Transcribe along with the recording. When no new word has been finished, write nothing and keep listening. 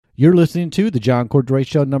You're listening to the John Cordray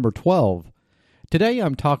Show number 12. Today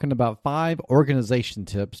I'm talking about 5 organization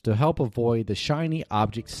tips to help avoid the shiny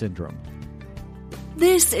object syndrome.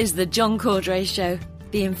 This is the John Cordray Show,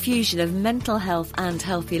 the infusion of mental health and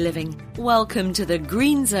healthy living. Welcome to the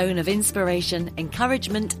green zone of inspiration,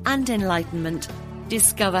 encouragement and enlightenment.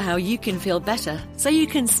 Discover how you can feel better so you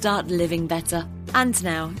can start living better. And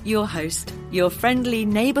now, your host, your friendly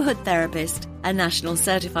neighborhood therapist, a national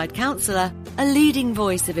certified counselor, a leading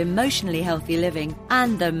voice of emotionally healthy living,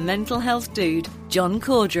 and the mental health dude, John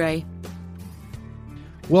Cordray.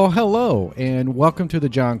 Well, hello, and welcome to the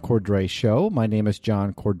John Cordray Show. My name is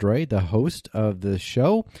John Cordray, the host of the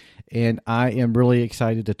show, and I am really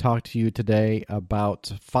excited to talk to you today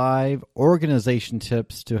about 5 organization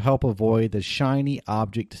tips to help avoid the shiny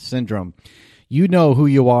object syndrome. You know who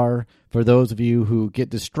you are. For those of you who get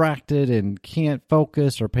distracted and can't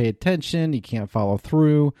focus or pay attention, you can't follow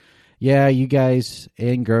through. Yeah, you guys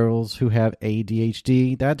and girls who have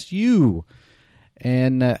ADHD, that's you.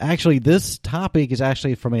 And actually, this topic is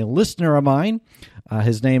actually from a listener of mine.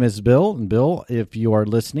 His name is Bill. And Bill, if you are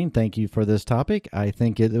listening, thank you for this topic. I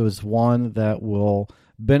think it was one that will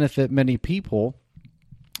benefit many people.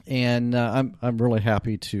 And I'm really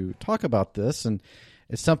happy to talk about this. And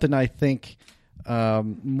it's something I think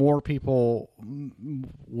more people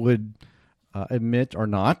would admit or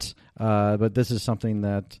not. But this is something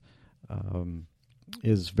that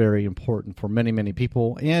is very important for many, many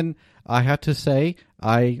people. And I have to say,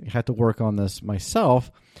 I had to work on this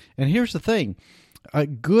myself. And here's the thing.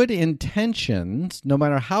 Good intentions, no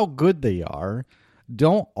matter how good they are,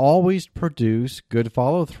 don't always produce good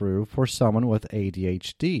follow-through for someone with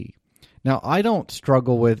ADHD. Now, I don't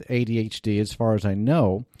struggle with ADHD as far as I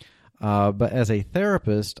know, but as a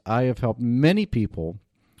therapist, I have helped many people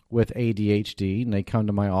with ADHD, and they come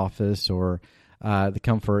to my office or they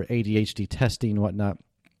come for ADHD testing and whatnot,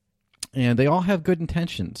 and they all have good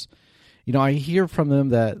intentions. You know, I hear from them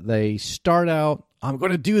that they start out, I'm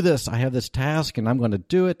going to do this. I have this task, and I'm going to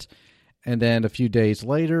do it. And then a few days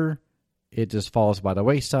later, it just falls by the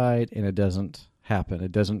wayside, and it doesn't happen.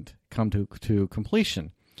 It doesn't come to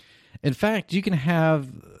completion. In fact, you can have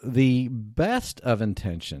the best of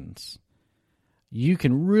intentions. You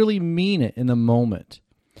can really mean it in the moment.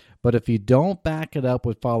 But if you don't back it up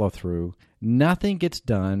with follow-through, nothing gets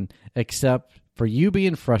done except for you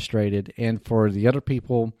being frustrated and for the other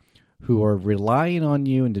people who are relying on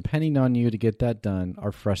you and depending on you to get that done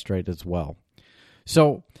are frustrated as well.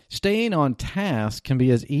 So staying on task can be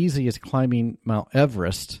as easy as climbing Mount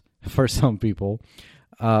Everest for some people,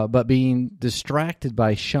 but being distracted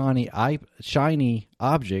by shiny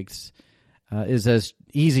objects is as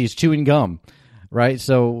easy as chewing gum. Right,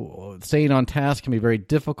 so staying on task can be very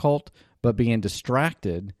difficult, but being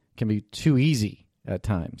distracted can be too easy at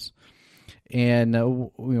times. And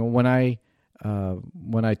when I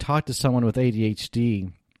talk to someone with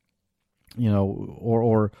ADHD,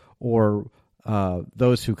 or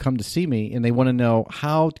those who come to see me and they want to know,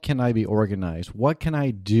 how can I be organized? What can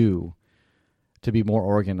I do to be more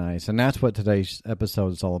organized? And that's what today's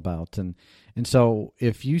episode is all about. And so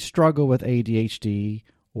if you struggle with ADHD,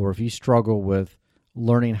 or if you struggle with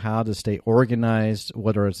learning how to stay organized,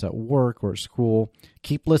 whether it's at work or at school,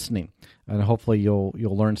 keep listening, and hopefully you'll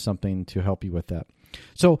learn something to help you with that.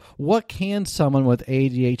 So what can someone with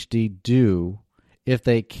ADHD do if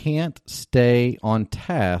they can't stay on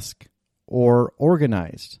task or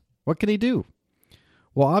organized? What can he do?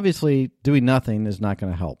 Well, obviously, doing nothing is not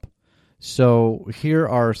going to help. So here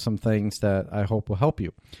are some things that I hope will help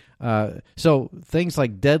you. So things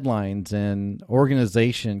like deadlines and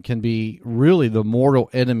organization can be really the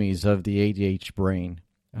mortal enemies of the ADHD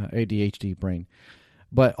brain.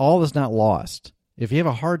 But all is not lost. If you have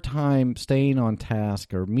a hard time staying on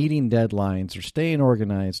task or meeting deadlines or staying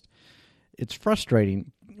organized, it's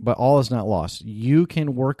frustrating, but all is not lost. You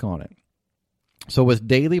can work on it. So with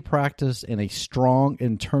daily practice and a strong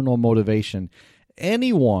internal motivation,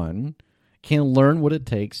 anyone can learn what it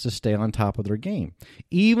takes to stay on top of their game,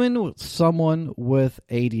 even someone with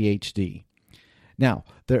ADHD. Now,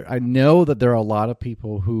 I know that there are a lot of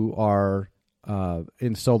people who are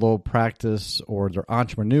in solo practice, or they're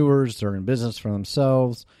entrepreneurs, they're in business for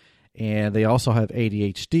themselves, and they also have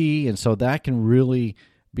ADHD, and so that can really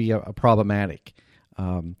be a problematic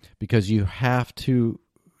because you're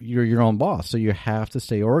your own boss, so you have to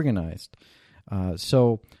stay organized.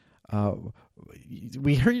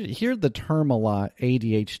 We hear the term a lot,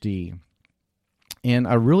 ADHD, and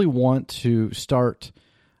I really want to start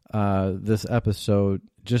this episode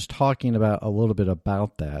just talking about a little bit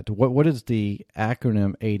about that. What does the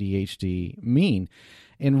acronym ADHD mean?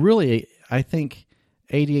 And really, I think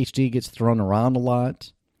ADHD gets thrown around a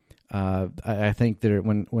lot. I think that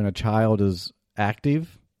when a child is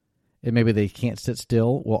active and maybe they can't sit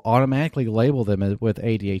still, we'll automatically label them with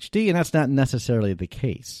ADHD, and that's not necessarily the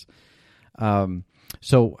case.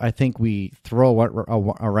 So I think we throw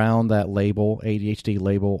around that label, ADHD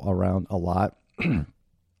label, around a lot,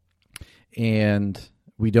 and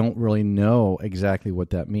we don't really know exactly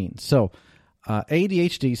what that means. So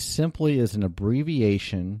ADHD simply is an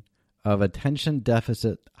abbreviation of attention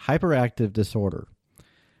deficit hyperactive disorder.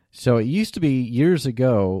 So it used to be, years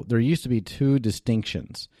ago, there used to be two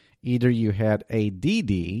distinctions. Either you had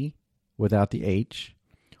ADD without the H,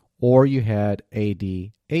 or you had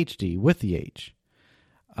ADHD with the H.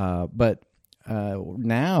 But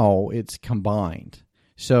now it's combined.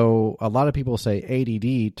 So a lot of people say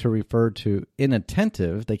ADD to refer to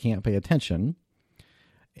inattentive, they can't pay attention,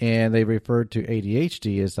 and they refer to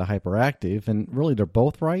ADHD as the hyperactive, and really they're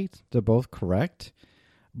both right, they're both correct,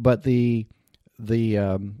 but the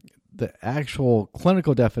actual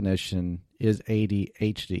clinical definition is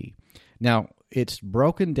ADHD. Now, it's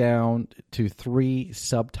broken down to 3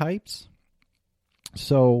 subtypes.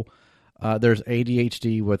 So there's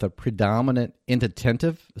ADHD with a predominant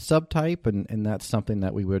inattentive subtype, and that's something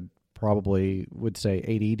that we would say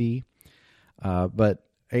ADD. But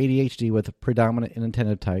ADHD with a predominant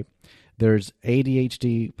inattentive type. There's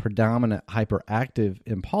ADHD predominant hyperactive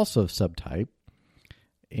impulsive subtype.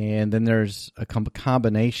 And then there's a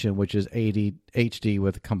combination, which is ADHD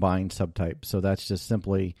with a combined subtype. So that's just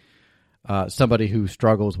simply somebody who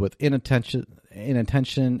struggles with inattention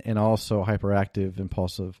and also hyperactive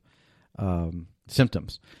impulsive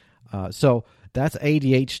symptoms. So that's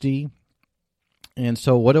ADHD. And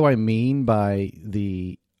so what do I mean by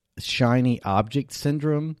the shiny object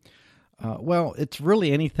syndrome? Well, it's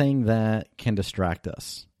really anything that can distract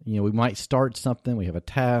us. We might start something, we have a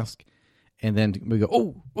task, and then we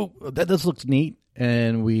go, oh, that this looks neat,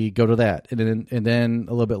 and we go to that, and then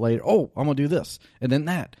a little bit later, I'm gonna do this, and then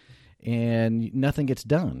that, and nothing gets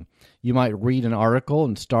done. You might read an article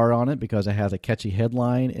and start on it because it has a catchy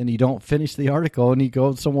headline, and you don't finish the article, and you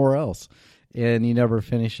go somewhere else, and you never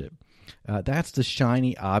finish it. That's the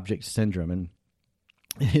shiny object syndrome,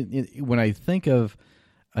 and when I think of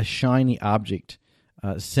a shiny object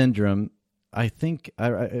syndrome, I think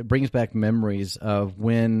it brings back memories of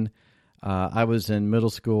when I was in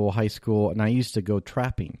middle school, high school, and I used to go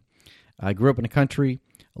trapping. I grew up in the country.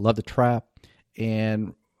 I loved to trap,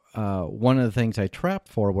 and one of the things I trapped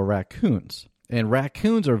for were raccoons. And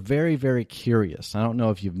raccoons are very, very curious. I don't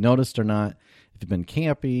know if you've noticed or not, if you've been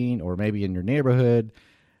camping or maybe in your neighborhood,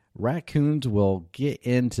 raccoons will get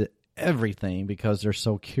into everything because they're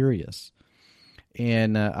so curious.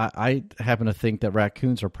 And I happen to think that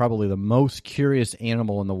raccoons are probably the most curious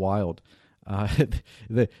animal in the wild.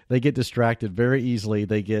 They get distracted very easily. You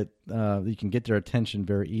can get their attention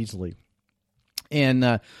very easily.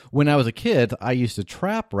 And when I was a kid, I used to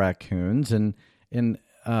trap raccoons, and I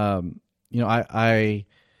know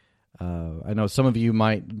some of you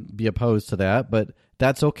might be opposed to that, but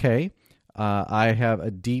that's okay. I have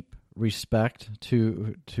a deep respect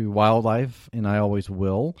to wildlife, and I always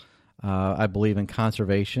will. I believe in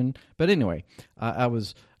conservation. But anyway, I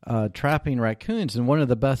was trapping raccoons, and one of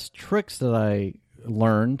the best tricks that I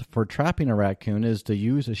learned for trapping a raccoon is to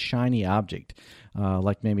use a shiny object,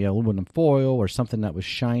 like maybe aluminum foil or something that was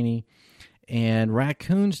shiny. And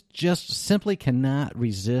raccoons just simply cannot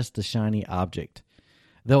resist the shiny object.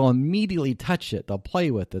 They'll immediately touch it. They'll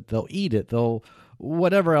play with it. They'll eat it. They'll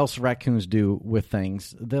whatever else raccoons do with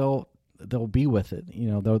things. They'll be with it.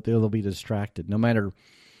 They'll be distracted no matter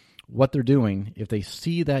what they're doing. If they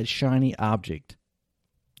see that shiny object,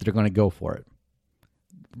 they're going to go for it.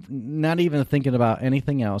 Not even thinking about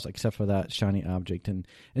anything else except for that shiny object. And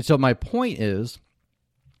so my point is,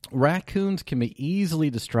 raccoons can be easily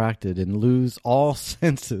distracted and lose all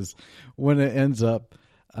senses when it ends up,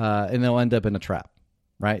 and they'll end up in a trap,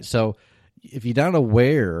 right? So if you're not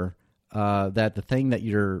aware that the thing that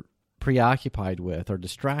you're preoccupied with or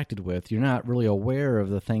distracted with, you're not really aware of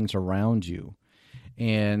the things around you.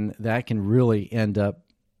 And that can really end up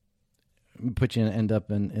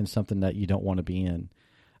in something that you don't want to be in.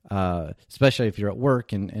 Especially if you're at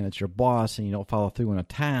work and it's your boss and you don't follow through on a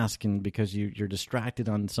task, and because you're distracted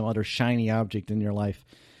on some other shiny object in your life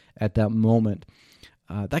at that moment,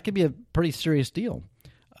 that could be a pretty serious deal.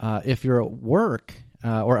 If you're at work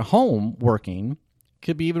or at home working, it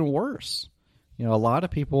could be even worse. A lot of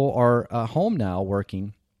people are at home now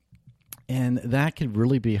working, and that could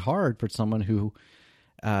really be hard for someone who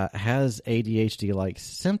has ADHD-like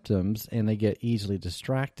symptoms, and they get easily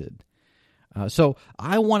distracted. So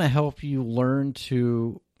I want to help you learn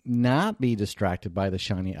to not be distracted by the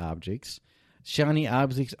shiny objects, Shiny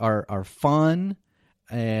objects are fun,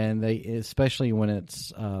 and they, especially when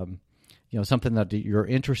it's something that you're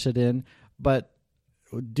interested in, but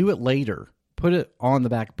do it later. Put it on the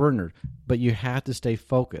back burner, but you have to stay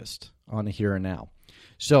focused on the here and now.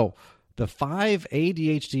 So the 5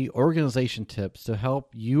 ADHD organization tips to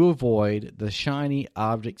help you avoid the shiny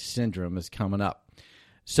object syndrome is coming up.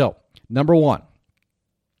 So number 1,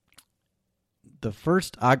 the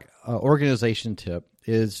first organization tip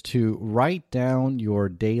is to write down your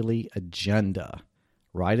daily agenda.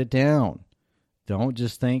 Write it down. Don't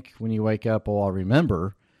just think when you wake up, oh, I'll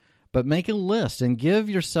remember, but make a list and give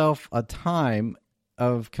yourself a time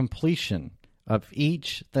of completion of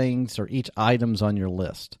each things or each items on your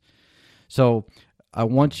list. So I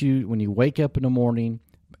want you, when you wake up in the morning,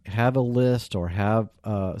 have a list or have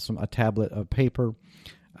a tablet of paper.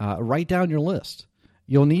 Write down your list.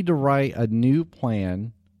 You'll need to write a new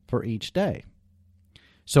plan for each day.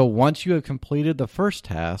 So once you have completed the first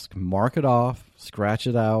task, mark it off, scratch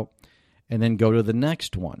it out, and then go to the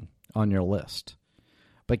next one on your list.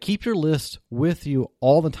 But keep your list with you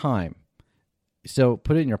all the time. So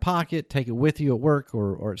put it in your pocket, take it with you at work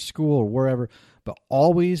or at school or wherever, but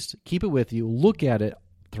always keep it with you. Look at it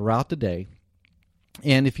throughout the day.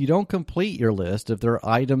 And if you don't complete your list, if there are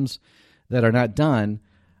items that are not done,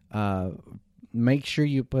 make sure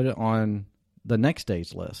you put it on the next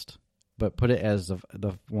day's list, but put it as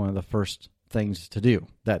the one of the first things to do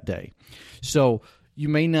that day. So you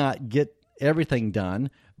may not get everything done,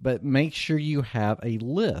 but make sure you have a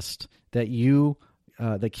list that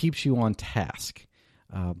that keeps you on task.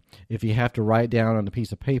 If you have to write down on a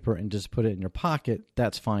piece of paper and just put it in your pocket,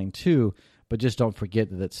 that's fine too, but just don't forget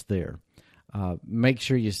that it's there. Make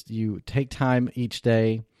sure you take time each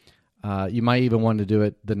day. You might even want to do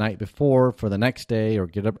it the night before for the next day, or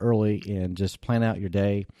get up early and just plan out your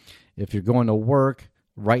day. If you're going to work,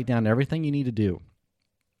 write down everything you need to do.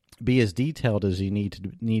 Be as detailed as you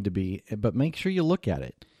need to be, but make sure you look at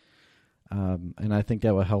it. And I think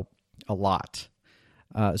that will help a lot.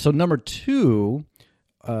 So number 2,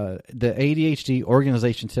 the ADHD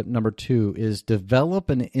organization tip number 2 is develop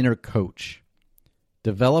an inner coach.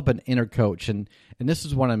 Develop an inner coach. And this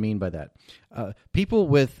is what I mean by that. People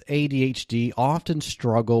with ADHD often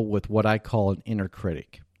struggle with what I call an inner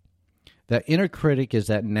critic. That inner critic is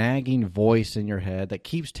that nagging voice in your head that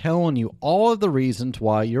keeps telling you all of the reasons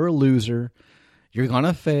why you're a loser, you're going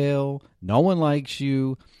to fail, no one likes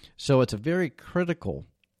you. So it's a very critical,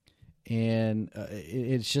 and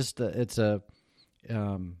it's just that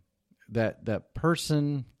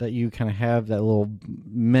person that you kind of have, that little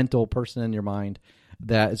mental person in your mind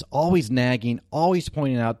that is always nagging, always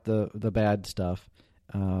pointing out the bad stuff,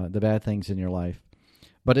 the bad things in your life.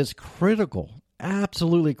 But it's critical,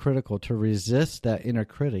 absolutely critical, to resist that inner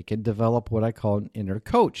critic and develop what I call an inner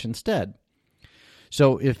coach instead.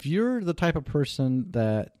 So if you're the type of person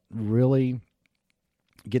that really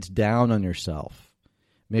gets down on yourself,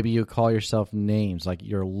 maybe you call yourself names like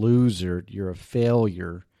you're a loser, you're a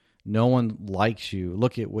failure, no one likes you,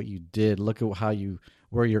 look at what you did, look at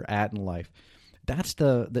where you're at in life. That's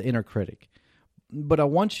the inner critic. But I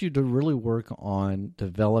want you to really work on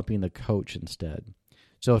developing the coach instead.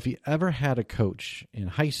 So if you ever had a coach in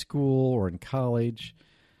high school or in college,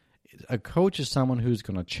 a coach is someone who's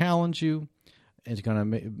going to challenge you, is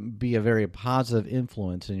going to be a very positive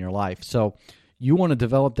influence in your life. So you want to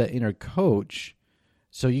develop that inner coach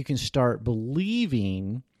so you can start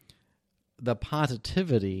believing the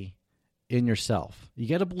positivity in yourself. You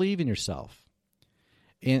got to believe in yourself.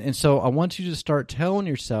 And so I want you to start telling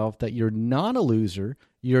yourself that you're not a loser,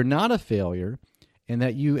 you're not a failure, and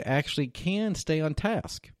that you actually can stay on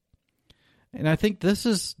task. And I think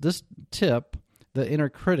this tip, the inner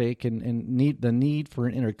critic and the need for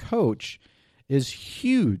an inner coach, is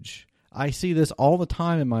huge. I see this all the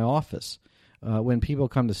time in my office. When people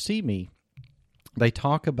come to see me, they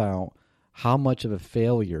talk about how much of a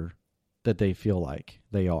failure that they feel like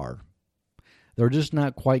they are. They're just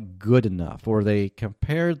not quite good enough, or they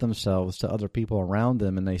compare themselves to other people around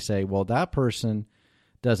them and they say, well, that person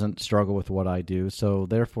doesn't struggle with what I do, so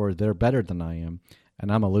therefore they're better than I am, and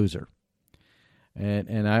I'm a loser.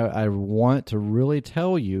 And I want to really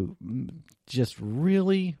tell you, just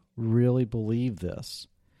really, really believe this.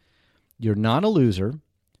 You're not a loser.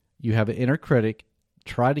 You have an inner critic.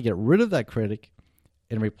 Try to get rid of that critic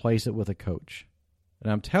and replace it with a coach.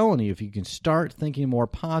 And I'm telling you, if you can start thinking more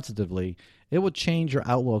positively, it will change your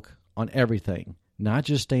outlook on everything, not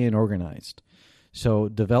just staying organized. So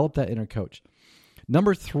develop that inner coach.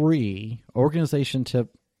 Number 3, organization tip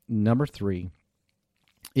number 3,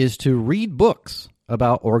 is to read books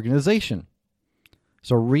about organization.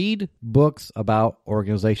 So read books about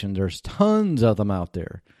organization. There's tons of them out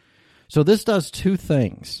there. So this does two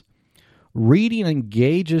things. Reading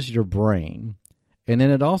engages your brain, and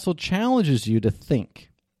then it also challenges you to think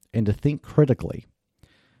and to think critically.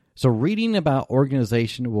 So reading about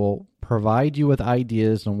organization will provide you with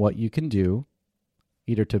ideas on what you can do,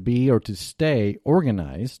 either to be or to stay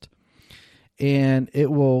organized, and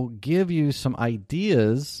it will give you some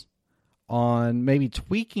ideas on maybe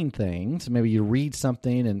tweaking things. Maybe you read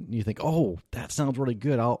something and you think, oh, that sounds really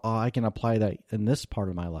good. I can apply that in this part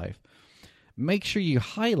of my life. Make sure you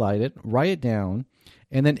highlight it, write it down,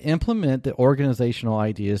 and then implement the organizational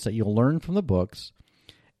ideas that you'll learn from the books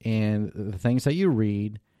and the things that you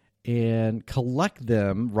read, and collect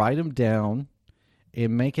them, write them down,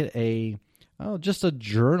 and make it just a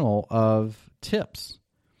journal of tips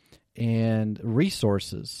and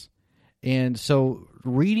resources. And so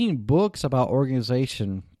reading books about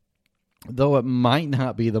organization, though it might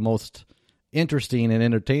not be the most interesting and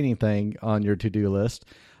entertaining thing on your to-do list,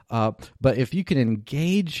 but if you can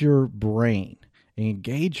engage your brain,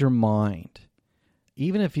 engage your mind,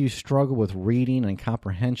 even if you struggle with reading and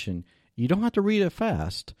comprehension, you don't have to read it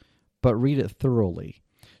fast, but read it thoroughly.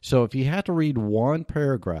 So if you have to read one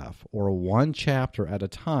paragraph or one chapter at a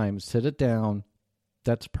time, sit it down,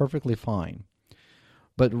 that's perfectly fine.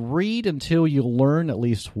 But read until you learn at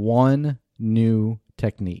least one new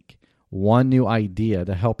technique, one new idea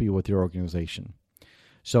to help you with your organization.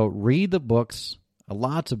 So read the books,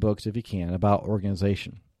 lots of books if you can, about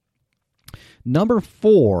organization. Number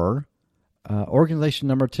 4,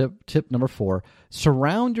 organization tip number 4,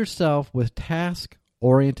 surround yourself with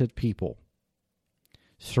task-oriented people.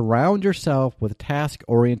 Surround yourself with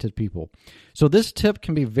task-oriented people. So this tip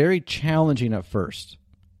can be very challenging at first,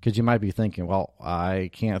 because you might be thinking, well, I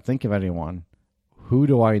can't think of anyone. Who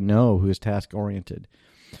do I know who is task-oriented?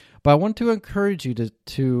 But I want to encourage you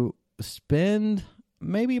to spend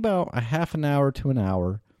maybe about a half an hour to an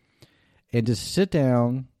hour and just sit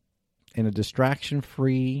down in a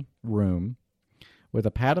distraction-free room with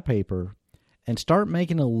a pad of paper and start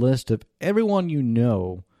making a list of everyone you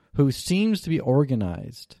know who seems to be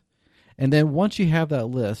organized. And then once you have that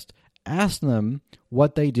list, ask them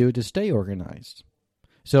what they do to stay organized.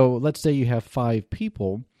 So let's say you have 5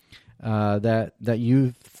 people that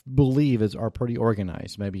you believe are pretty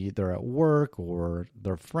organized. Maybe they're at work, or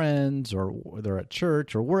they're friends, or they're at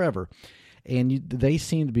church, or wherever. And they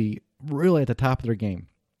seem to be really at the top of their game.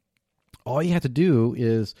 All you have to do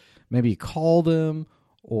is maybe call them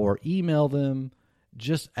or email them.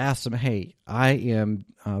 Just ask them, hey, I am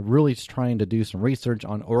really trying to do some research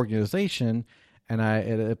on organization, and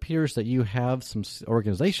it appears that you have some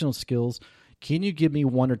organizational skills. Can you give me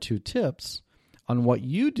 1 or 2 tips on what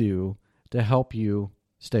you do to help you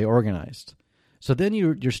stay organized? So then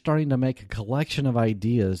you're starting to make a collection of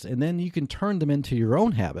ideas, and then you can turn them into your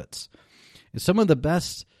own habits. And some of the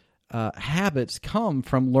best habits come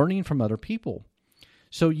from learning from other people.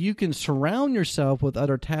 So you can surround yourself with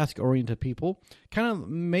other task-oriented people. Kind of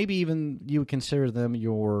maybe even you would consider them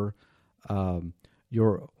your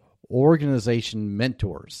organization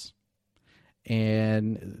mentors.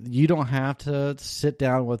 And you don't have to sit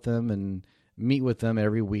down with them and meet with them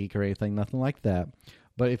every week or anything, nothing like that.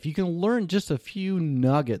 But if you can learn just a few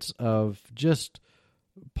nuggets of just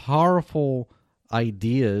powerful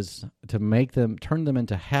ideas to turn them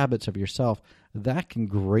into habits of yourself, that can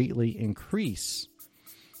greatly increase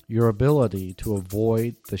your ability to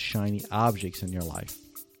avoid the shiny objects in your life.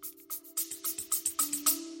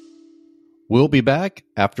 We'll be back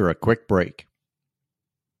after a quick break.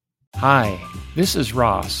 Hi, this is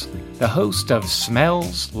Ross, the host of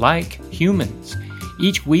Smells Like Humans.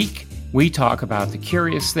 Each week, we talk about the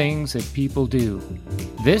curious things that people do.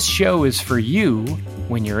 This show is for you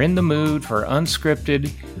when you're in the mood for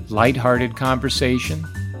unscripted, lighthearted conversation,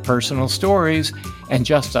 personal stories, and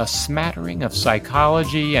just a smattering of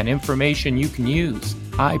psychology and information you can use.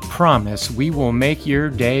 I promise we will make your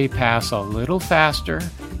day pass a little faster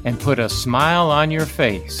and put a smile on your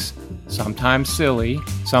face. Sometimes silly,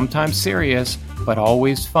 sometimes serious, but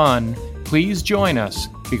always fun. Please join us,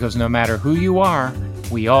 because no matter who you are,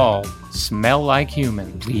 we all smell like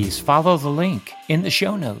human. Please follow the link in the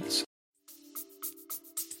show notes.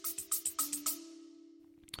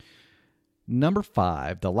 Number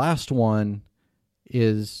 5, the last one,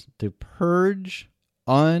 is to purge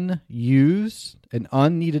unused and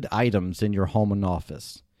unneeded items in your home and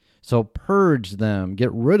office. So purge them,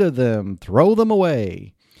 get rid of them, throw them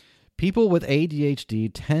away. People with ADHD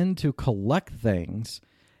tend to collect things,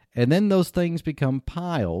 and then those things become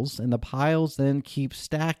piles, and the piles then keep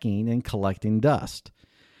stacking and collecting dust.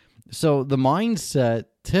 So the mindset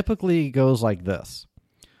typically goes like this.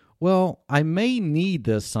 well, I may need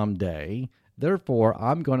this someday, therefore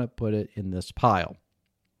I'm going to put it in this pile.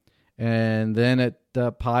 And then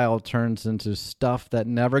the pile turns into stuff that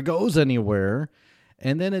never goes anywhere,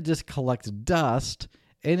 and then it just collects dust,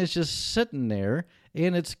 and it's just sitting there,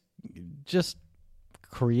 and it's just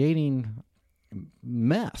creating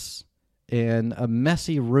mess. And a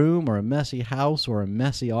messy room or a messy house or a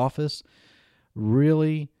messy office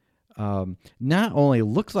really not only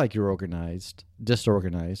looks like you're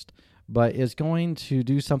disorganized, but it's going to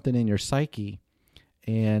do something in your psyche,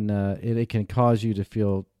 and it can cause you to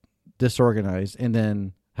feel disorganized and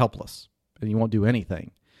then helpless, and you won't do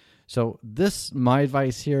anything. So my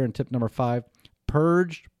advice here in tip number 5,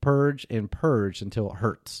 purge, and purge until it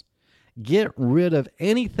hurts. Get rid of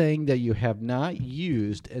anything that you have not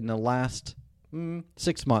used in the last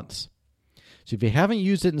 6 months. So if you haven't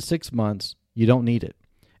used it in 6 months, you don't need it.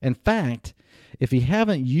 In fact, if you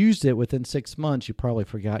haven't used it within 6 months, you probably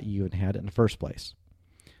forgot you even had it in the first place.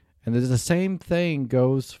 And the same thing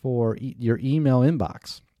goes for your email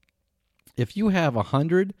inbox. If you have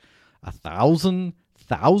 100, 1,000,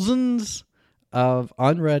 thousands of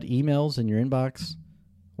unread emails in your inbox,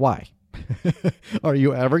 why? Are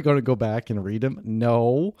you ever going to go back and read them?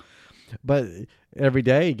 No. But every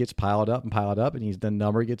day it gets piled up, and the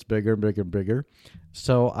number gets bigger and bigger and bigger.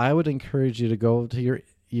 So I would encourage you to go to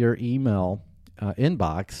your email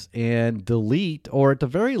inbox and delete, or at the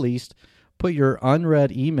very least, put your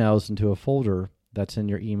unread emails into a folder that's in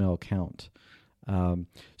your email account.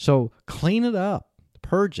 So clean it up,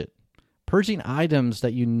 purge it. Purging items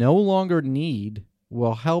that you no longer need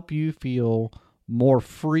will help you feel more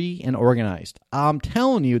free and organized. I'm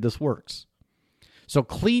telling you, this works. So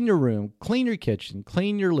clean your room, clean your kitchen,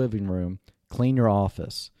 clean your living room, clean your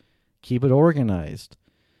office. Keep it organized.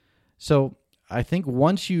 So I think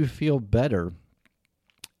once you feel better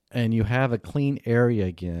and you have a clean area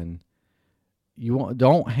again,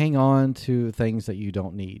 don't hang on to things that you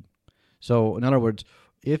don't need. So in other words,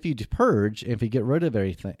 if you purge, if you get rid of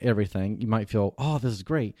everything, you might feel, oh, this is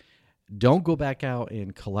great. Don't go back out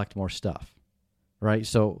and collect more stuff, right?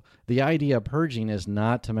 So the idea of purging is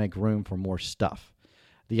not to make room for more stuff.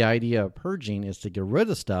 The idea of purging is to get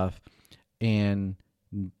rid of stuff and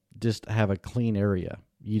just have a clean area.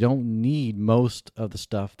 You don't need most of the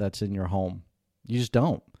stuff that's in your home. You just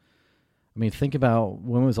don't. I mean, think about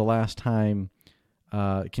when was the last time,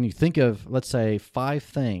 can you think of, let's say, 5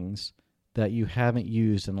 things that you haven't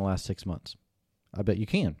used in the last 6 months? I bet you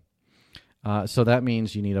can. So that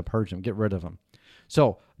means you need to purge them, get rid of them.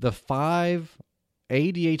 So the 5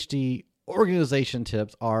 ADHD organization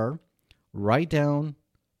tips are: write down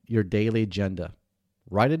your daily agenda.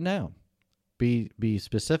 Write it down. Be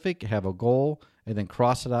specific, have a goal, and then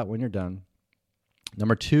cross it out when you're done.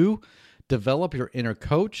 Number 2, develop your inner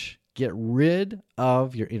coach. Get rid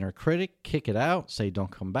of your inner critic. Kick it out. Say,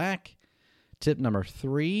 don't come back. Tip number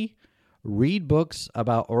 3, read books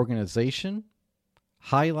about organization.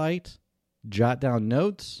 Highlight, jot down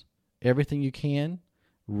notes, everything you can.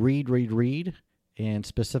 Read, and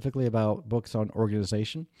specifically about books on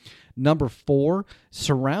organization. Number 4,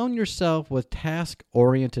 surround yourself with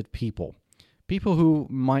task-oriented people. People who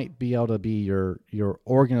might be able to be your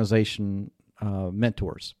organization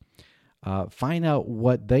mentors. Find out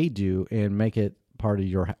what they do and make it part of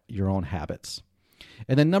your own habits.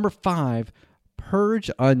 And then number 5,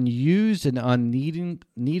 purge unused and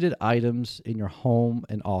unneeded items in your home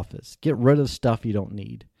and office. Get rid of stuff you don't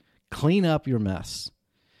need. Clean up your mess.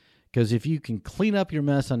 Because if you can clean up your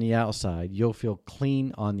mess on the outside, you'll feel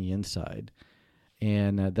clean on the inside.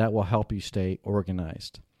 And that will help you stay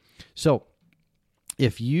organized. So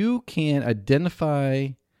if you can identify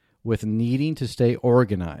with needing to stay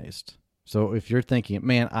organized, so if you're thinking,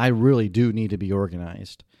 man, I really do need to be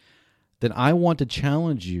organized, then I want to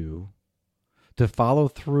challenge you to follow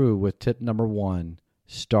through with tip number 1,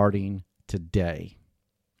 starting today.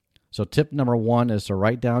 So tip number 1 is to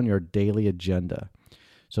write down your daily agenda.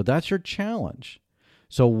 So that's your challenge.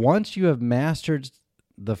 So once you have mastered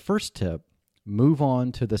the first tip, move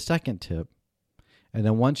on to the second tip. And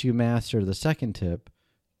then once you master the second tip,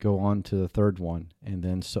 go on to the third one, and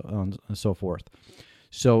then so on and so forth.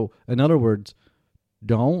 So in other words,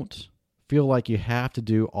 don't feel like you have to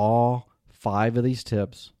do all 5 of these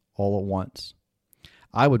tips all at once.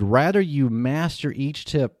 I would rather you master each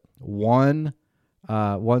tip one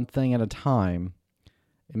thing at a time,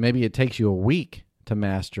 and maybe it takes you a week to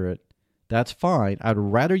master it. That's fine. I'd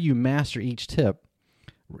rather you master each tip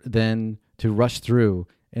than to rush through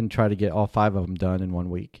and try to get all 5 of them done in 1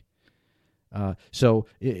 week. So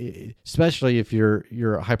especially if you're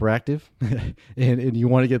hyperactive and you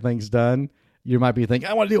want to get things done, you might be thinking,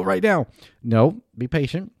 I want to do it right now. No, be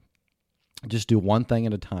patient. Just do one thing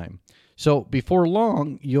at a time. So before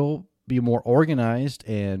long, you'll be more organized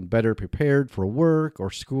and better prepared for work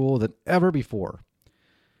or school than ever before.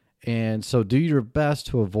 And so do your best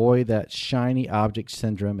to avoid that shiny object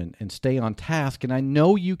syndrome and stay on task. And I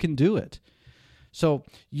know you can do it. So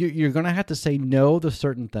you're going to have to say no to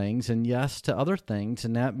certain things and yes to other things.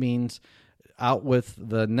 And that means out with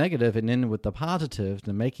the negative and in with the positive,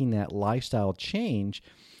 and making that lifestyle change.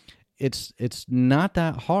 It's not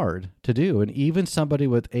that hard to do. And even somebody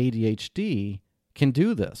with ADHD can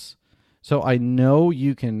do this. So I know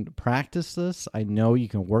you can practice this. I know you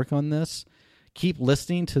can work on this. Keep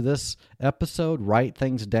listening to this episode. Write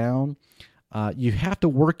things down. You have to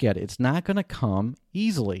work at it. It's not going to come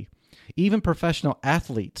easily. Even professional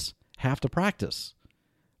athletes have to practice,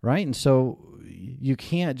 right? And so you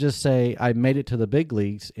can't just say, I made it to the big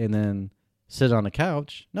leagues and then sit on the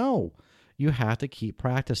couch. No, you have to keep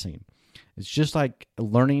practicing. It's just like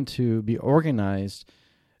learning to be organized.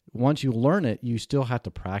 Once you learn it, you still have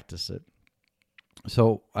to practice it.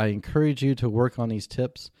 So I encourage you to work on these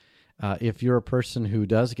tips. If you're a person who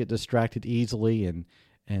does get distracted easily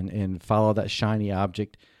and follow that shiny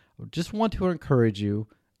object, just want to encourage you,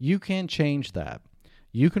 you can change that.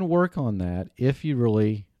 You can work on that if you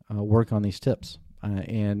really work on these tips.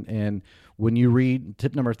 And when you read,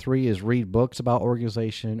 tip number 3 is read books about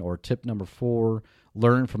organization, or tip number 4,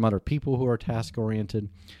 learn from other people who are task-oriented.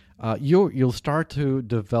 You'll start to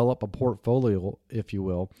develop a portfolio, if you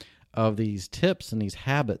will, of these tips and these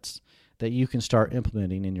habits that you can start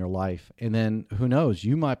implementing in your life. And then, who knows,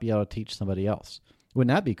 you might be able to teach somebody else.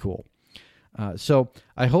 Wouldn't that be cool? So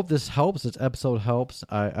I hope this helps. This episode helps.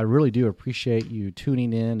 I really do appreciate you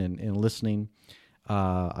tuning in and listening.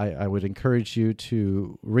 I would encourage you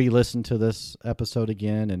to re-listen to this episode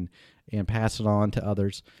again and pass it on to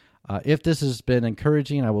others. If this has been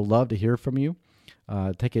encouraging, I would love to hear from you.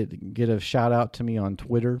 Get a shout out to me on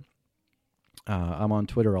Twitter. I'm on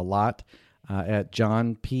Twitter a lot at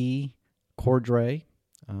John P. Cordray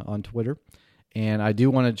on Twitter. And I do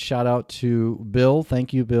want to shout out to Bill.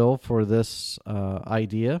 Thank you, Bill, for this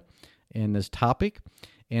idea and this topic.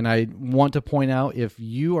 And I want to point out, if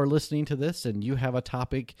you are listening to this and you have a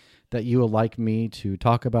topic that you would like me to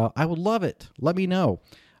talk about, I would love it. Let me know.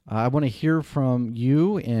 I want to hear from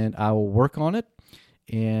you, and I will work on it.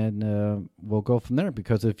 And we'll go from there.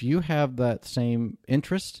 Because if you have that same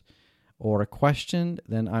interest or a question,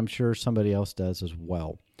 then I'm sure somebody else does as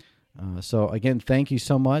well. So again, thank you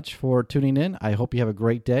so much for tuning in. I hope you have a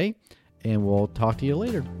great day, and we'll talk to you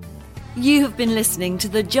later. You have been listening to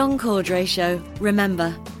The John Cordray Show.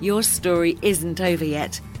 Remember, your story isn't over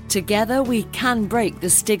yet. Together we can break the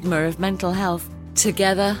stigma of mental health.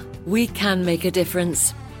 Together we can make a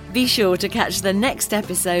difference. Be sure to catch the next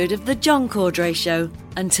episode of The John Cordray Show.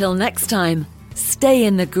 Until next time, stay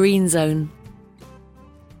in the green zone.